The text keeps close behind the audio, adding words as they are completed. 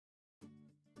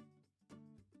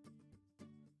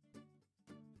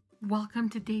Welcome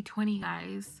to day 20,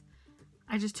 guys.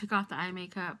 I just took off the eye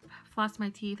makeup, flossed my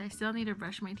teeth. I still need to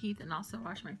brush my teeth and also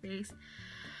wash my face.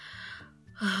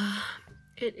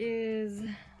 It is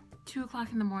 2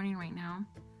 o'clock in the morning right now.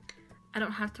 I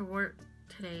don't have to work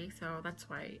today, so that's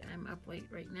why I'm up late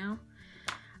right now.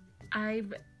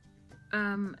 I've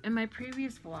in my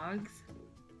previous vlogs,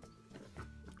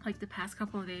 like the past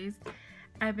couple of days,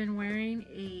 I've been wearing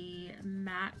a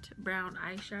matte brown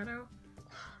eyeshadow.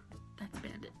 That's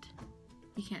Bandit.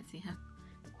 You can't see him.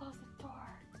 Close the door.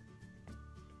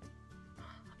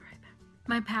 I'll be right back.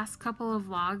 My past couple of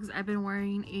vlogs, I've been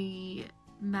wearing a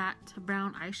matte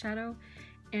brown eyeshadow,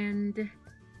 and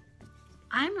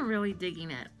I'm really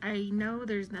digging it. I know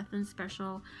there's nothing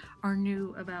special or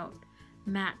new about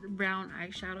matte brown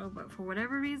eyeshadow, but for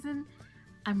whatever reason,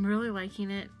 I'm really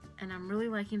liking it, and I'm really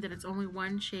liking that it's only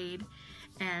one shade,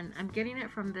 and I'm getting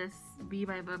it from this Be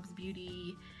by Bubs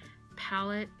Beauty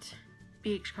palette,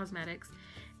 BH Cosmetics,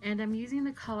 and I'm using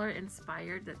the color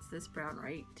Inspired. That's this brown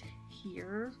right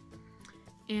here.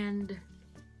 And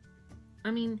I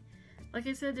mean, like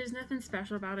I said, there's nothing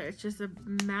special about it. It's just a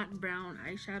matte brown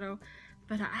eyeshadow,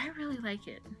 but I really like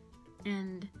it,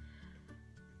 and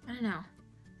I don't know.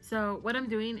 So what I'm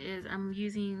doing is I'm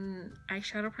using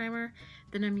eyeshadow primer,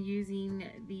 then I'm using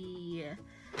the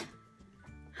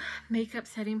makeup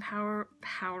setting powder,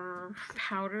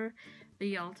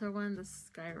 the Ulta one,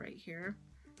 this guy right here,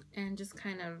 and just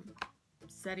kind of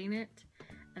setting it,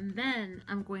 and then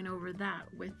I'm going over that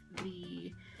with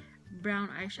the brown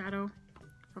eyeshadow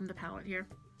from the palette here.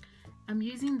 I'm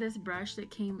using this brush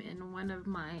that came in one of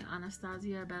my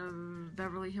Anastasia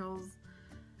Beverly Hills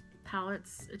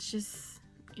palettes. It's just,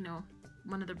 you know,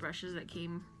 one of the brushes that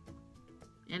came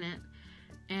in it.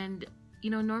 And you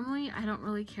know, normally I don't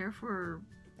really care for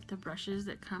the brushes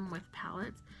that come with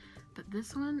palettes, but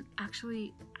this one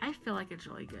actually, I feel like it's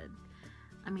really good.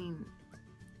 I mean,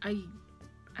 I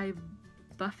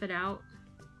buff it out,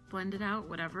 blend it out,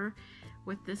 whatever,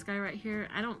 with this guy right here.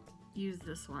 I don't use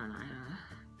this one.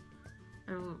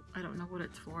 I don't know what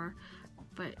it's for,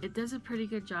 but it does a pretty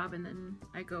good job. And then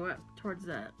I go up towards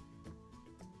that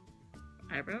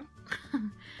eyebrow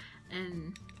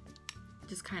and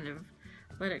just kind of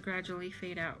let it gradually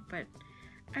fade out. But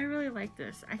I really like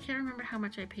this. I can't remember how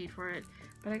much I paid for it,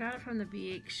 but I got it from the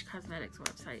BH Cosmetics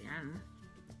website, and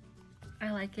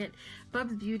I like it.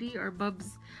 Bubs Beauty, or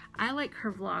Bubs, I like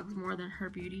her vlogs more than her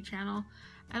beauty channel.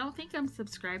 I don't think I'm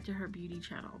subscribed to her beauty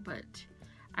channel, but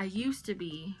I used to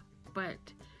be.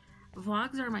 But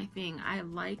vlogs are my thing. I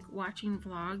like watching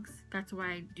vlogs. That's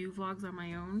why I do vlogs on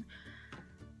my own.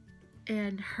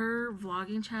 And her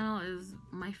vlogging channel is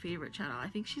my favorite channel. I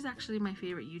think she's actually my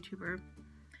favorite YouTuber.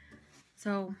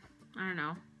 So, I don't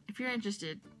know. If you're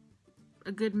interested,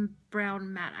 a good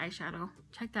brown matte eyeshadow,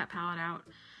 check that palette out.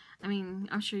 I mean,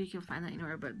 I'm sure you can find that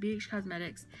anywhere, but BH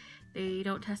Cosmetics, they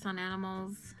don't test on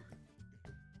animals.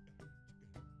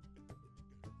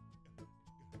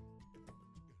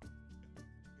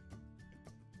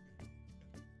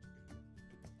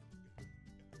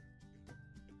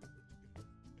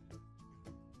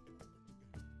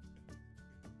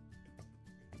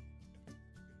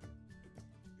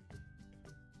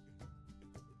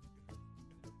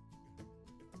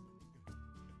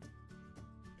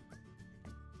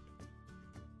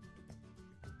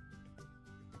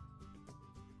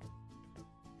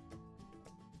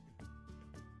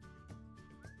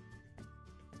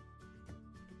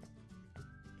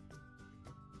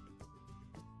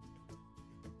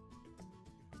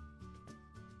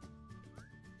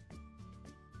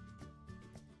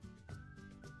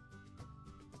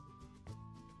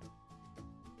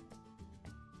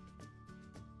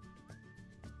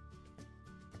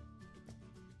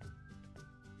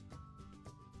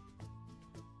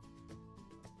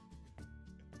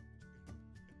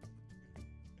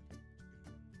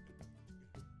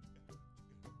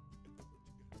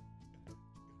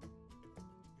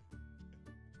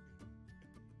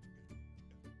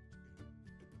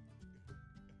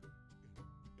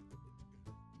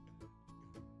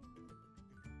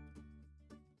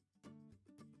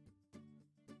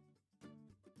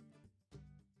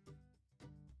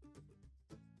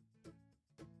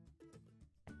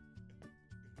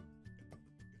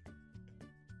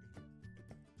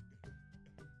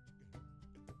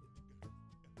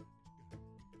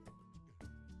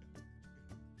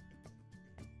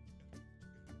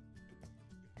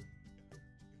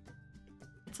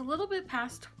 It's a little bit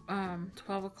past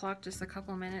 12 o'clock, just a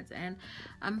couple minutes, and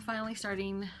I'm finally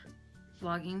starting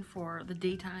vlogging for the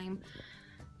daytime.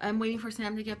 I'm waiting for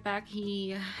Sam to get back. He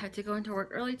had to go into work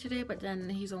early today, but then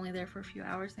he's only there for a few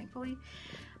hours, thankfully.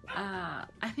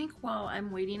 I think while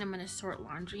I'm waiting, I'm going to sort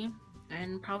laundry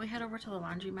and probably head over to the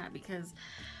laundromat because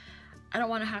I don't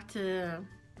want to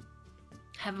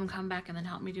have him come back and then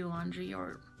help me do laundry,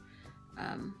 or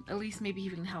at least maybe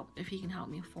even help if he can help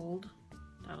me fold.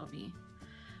 That'll be,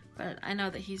 but I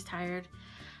know that he's tired.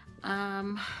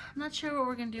 I'm not sure what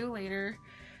we're gonna do later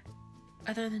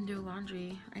other than do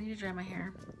laundry. I need to dry my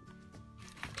hair.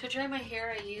 To dry my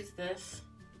hair, I use this.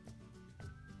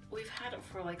 We've had it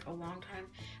for like a long time,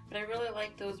 but I really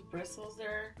like those bristles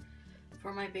there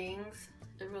for my bangs.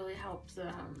 It really helps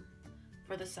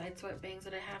for the side swept bangs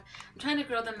that I have. I'm trying to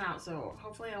grow them out, so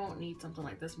hopefully I won't need something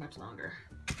like this much longer.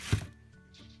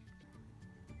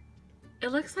 It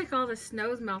looks like all the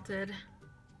snow's melted.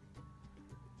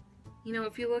 You know,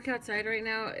 if you look outside right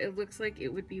now, it looks like it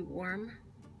would be warm.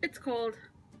 It's cold.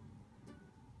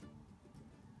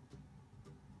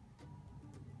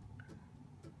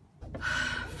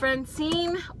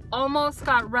 Francine almost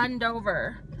got run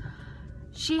over.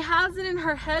 She has it in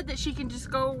her head that she can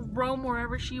just go roam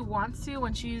wherever she wants to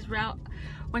when she's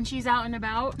out and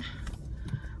about.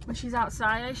 When she's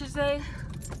outside, I should say.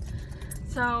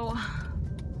 So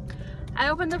I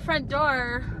opened the front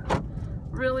door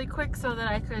really quick so that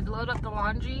I could load up the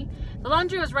laundry. The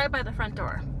laundry was right by the front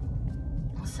door.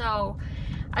 So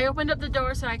I opened up the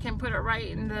door so I can put it right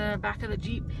in the back of the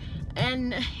Jeep.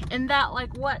 And in that,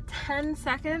 like, what, 10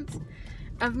 seconds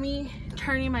of me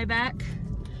turning my back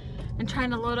and trying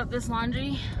to load up this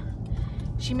laundry,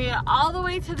 she made it all the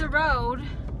way to the road,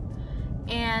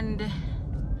 and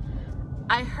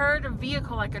I heard a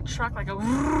vehicle, like a truck, like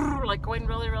going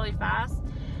really, really fast.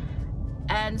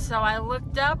 And so I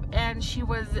looked up and she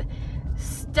was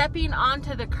stepping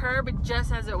onto the curb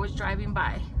just as it was driving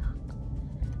by.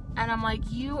 And I'm like,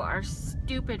 you are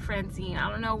stupid, Francine. I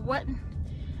don't know what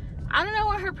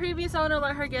her previous owner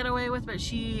let her get away with, but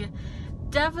she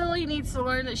definitely needs to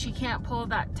learn that she can't pull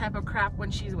that type of crap when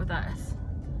she's with us.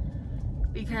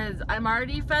 Because I'm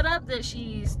already fed up that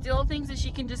she still thinks that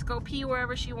she can just go pee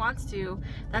wherever she wants to.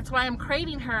 That's why I'm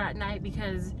crating her at night,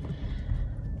 because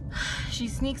she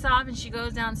sneaks off and she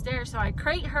goes downstairs. So I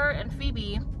crate her and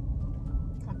Phoebe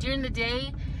during the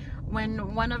day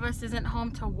when one of us isn't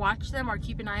home to watch them or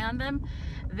keep an eye on them.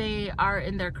 They are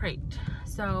in their crate.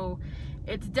 So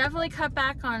it's definitely cut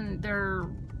back on their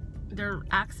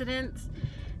accidents.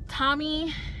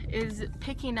 Tommy is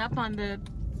picking up on the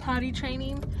potty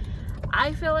training.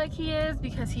 I feel like he is,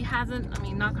 because he hasn't, I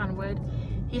mean, knock on wood,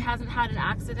 he hasn't had an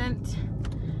accident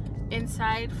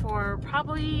inside for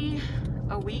probably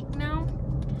a week now.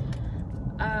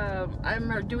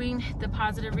 I'm doing the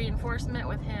positive reinforcement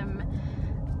with him.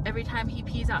 Every time he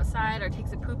pees outside or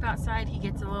takes a poop outside, he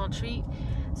gets a little treat.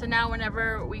 So now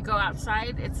whenever we go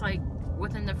outside, it's like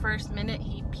within the first minute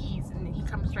he pees and he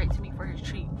comes right to me for his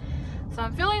treat. So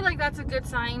I'm feeling like that's a good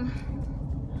sign.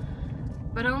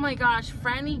 But oh my gosh,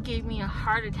 Franny gave me a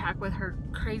heart attack with her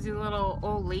crazy little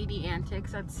old lady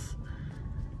antics.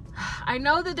 I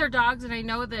know that they're dogs, and I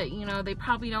know that, you know, they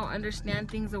probably don't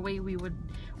understand things the way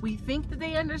we think that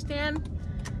they understand.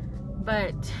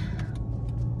 But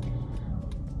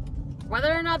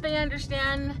whether or not they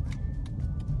understand,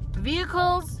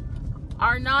 vehicles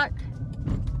are not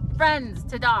friends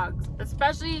to dogs,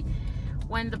 especially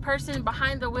when the person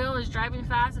behind the wheel is driving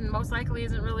fast and most likely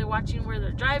isn't really watching where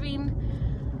they're driving.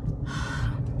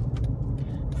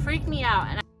 Freak me out.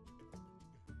 And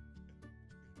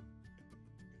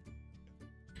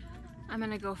I'm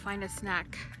gonna go find a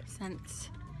snack since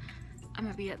I'm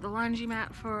gonna be at the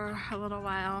laundromat for a little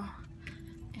while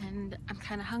and I'm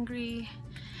kind of hungry.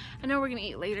 I know we're gonna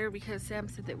eat later because Sam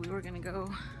said that we were gonna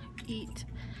go eat,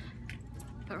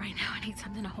 but right now I need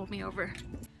something to hold me over.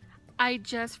 I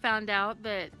just found out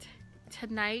that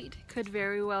tonight could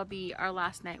very well be our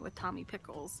last night with Tommy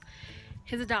Pickles.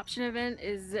 His adoption event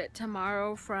is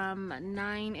tomorrow from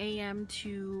 9 a.m.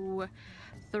 to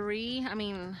 3. I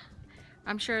mean,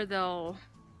 I'm sure they'll,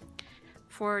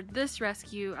 for this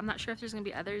rescue, I'm not sure if there's going to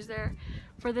be others there.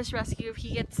 For this rescue, if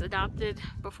he gets adopted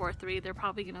before 3, they're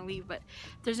probably going to leave. But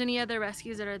if there's any other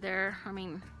rescues that are there, I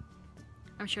mean,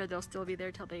 I'm sure they'll still be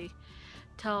there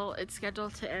till it's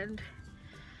scheduled to end.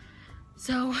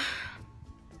 So,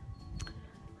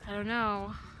 I don't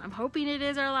know. I'm hoping it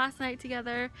is our last night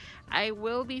together. I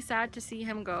will be sad to see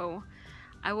him go.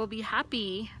 I will be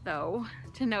happy, though,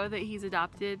 to know that he's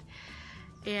adopted.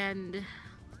 And,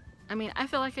 I mean, I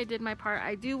feel like I did my part.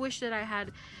 I do wish that I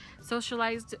had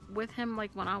socialized with him,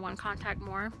 like one-on-one contact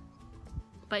more.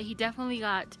 But he definitely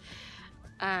got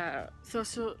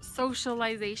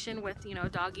socialization with, you know,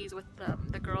 doggies with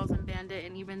the girls and and Bandit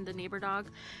and even the neighbor dog.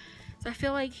 So I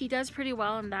feel like he does pretty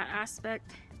well in that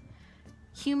aspect.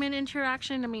 Human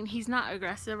interaction, I mean, he's not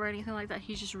aggressive or anything like that.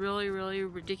 He's just really, really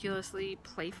ridiculously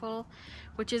playful,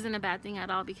 which isn't a bad thing at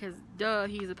all because, duh,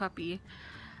 he's a puppy.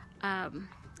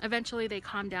 Eventually they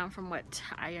calm down from what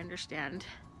I understand.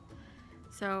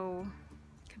 So,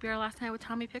 could be our last night with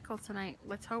Tommy Pickles tonight.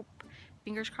 Let's hope.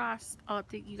 Fingers crossed. I'll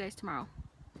update you guys tomorrow.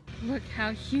 Look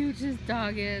how huge this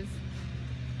dog is.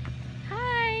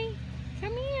 Hi,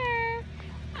 come here.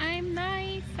 I'm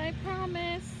nice, I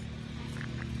promise.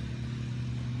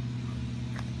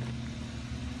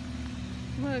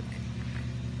 Look.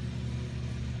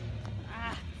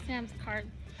 Sam's car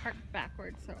parked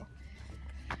backwards, so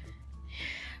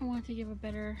I want to give a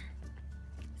better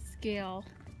scale.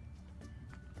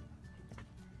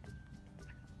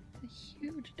 A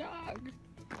huge dog.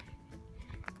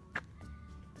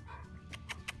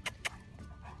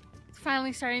 It's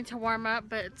finally starting to warm up,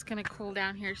 but it's gonna cool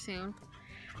down here soon.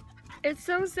 It's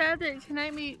so sad that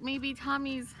tonight may be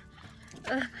Tommy's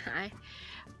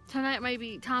tonight might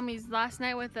be Tommy's last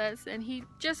night with us, and he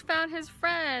just found his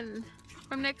friend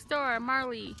from next door,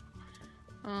 Marley.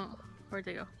 Oh, where'd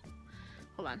they go?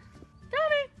 Hold on.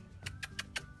 Daddy!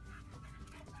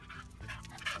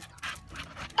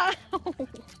 Oh.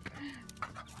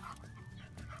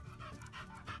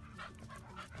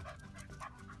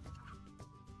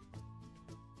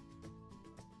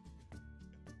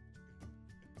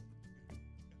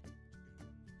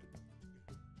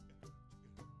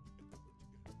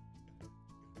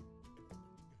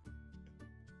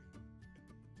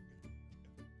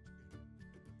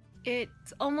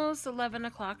 It's almost 11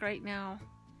 o'clock right now.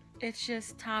 It's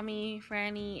just Tommy,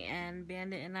 Franny, and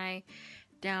Bandit and I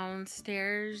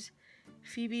downstairs.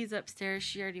 Phoebe's upstairs.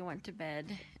 She already went to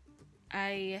bed.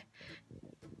 I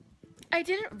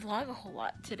didn't vlog a whole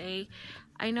lot today.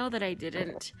 I know that I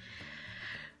didn't.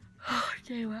 Oh,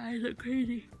 today my eyes look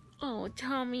crazy. Oh,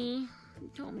 Tommy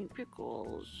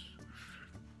Pickles.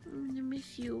 I'm gonna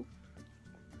miss you.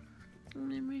 I'm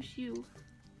gonna miss you.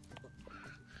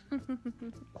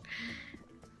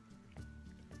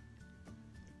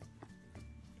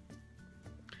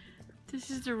 This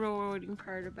is the rewarding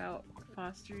part about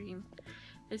fostering.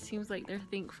 It seems like they're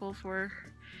thankful for,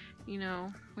 you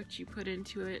know, what you put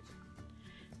into it.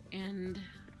 And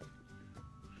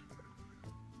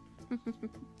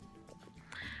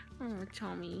oh,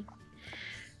 Tommy,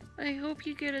 I hope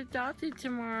you get adopted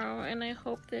tomorrow, and I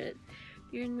hope that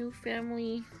your new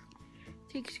family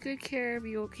takes good care of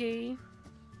you, okay?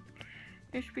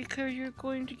 Just because you're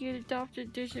going to get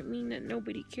adopted doesn't mean that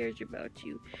nobody cares about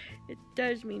you. It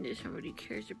does mean that somebody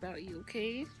cares about you,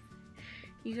 okay?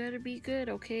 You gotta be good,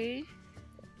 okay?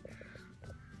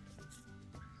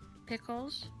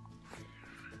 Pickles?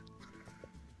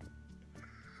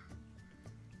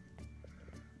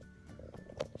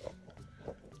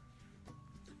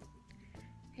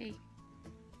 Hey.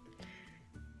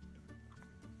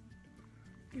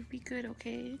 You be good,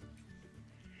 okay?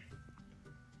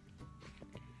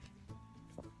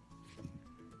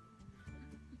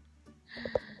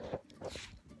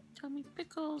 Tommy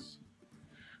Pickles.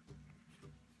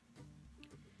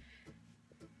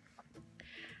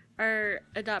 Our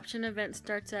adoption event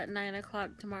starts at 9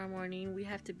 o'clock tomorrow morning. We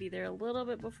have to be there a little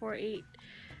bit before 8.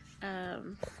 I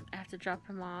have to drop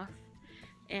him off.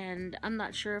 And I'm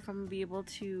not sure if I'm going to be able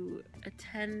to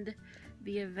attend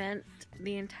the event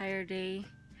the entire day.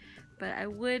 But I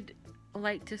would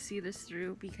like to see this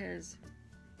through because,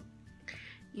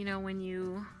 you know, when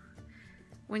you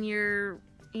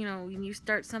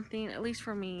start something, at least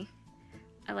for me,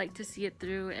 I like to see it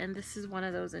through, and this is one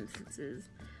of those instances.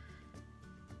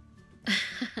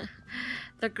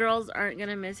 The girls aren't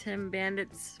gonna miss him.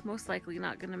 Bandit's most likely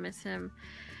not gonna miss him,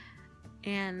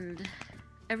 and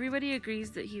everybody agrees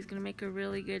that he's gonna make a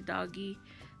really good doggy,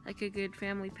 like a good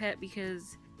family pet,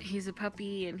 because he's a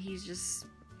puppy and he's just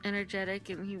energetic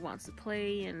and he wants to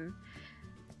play and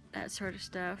that sort of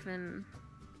stuff. And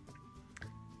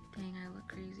dang, I look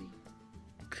crazy.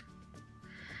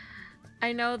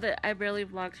 I know that I barely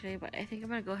vlogged today, but I think I'm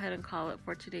gonna go ahead and call it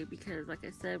for today because, like I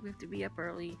said, we have to be up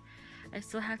early. I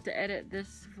still have to edit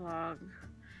this vlog.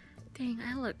 Dang,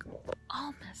 I look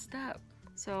all messed up.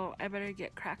 So I better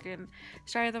get cracking.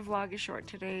 Sorry the vlog is short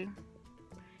today.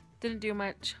 Didn't do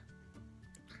much.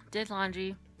 Did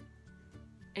laundry.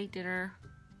 Ate dinner.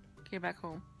 Came back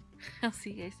home. I'll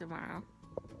see you guys tomorrow.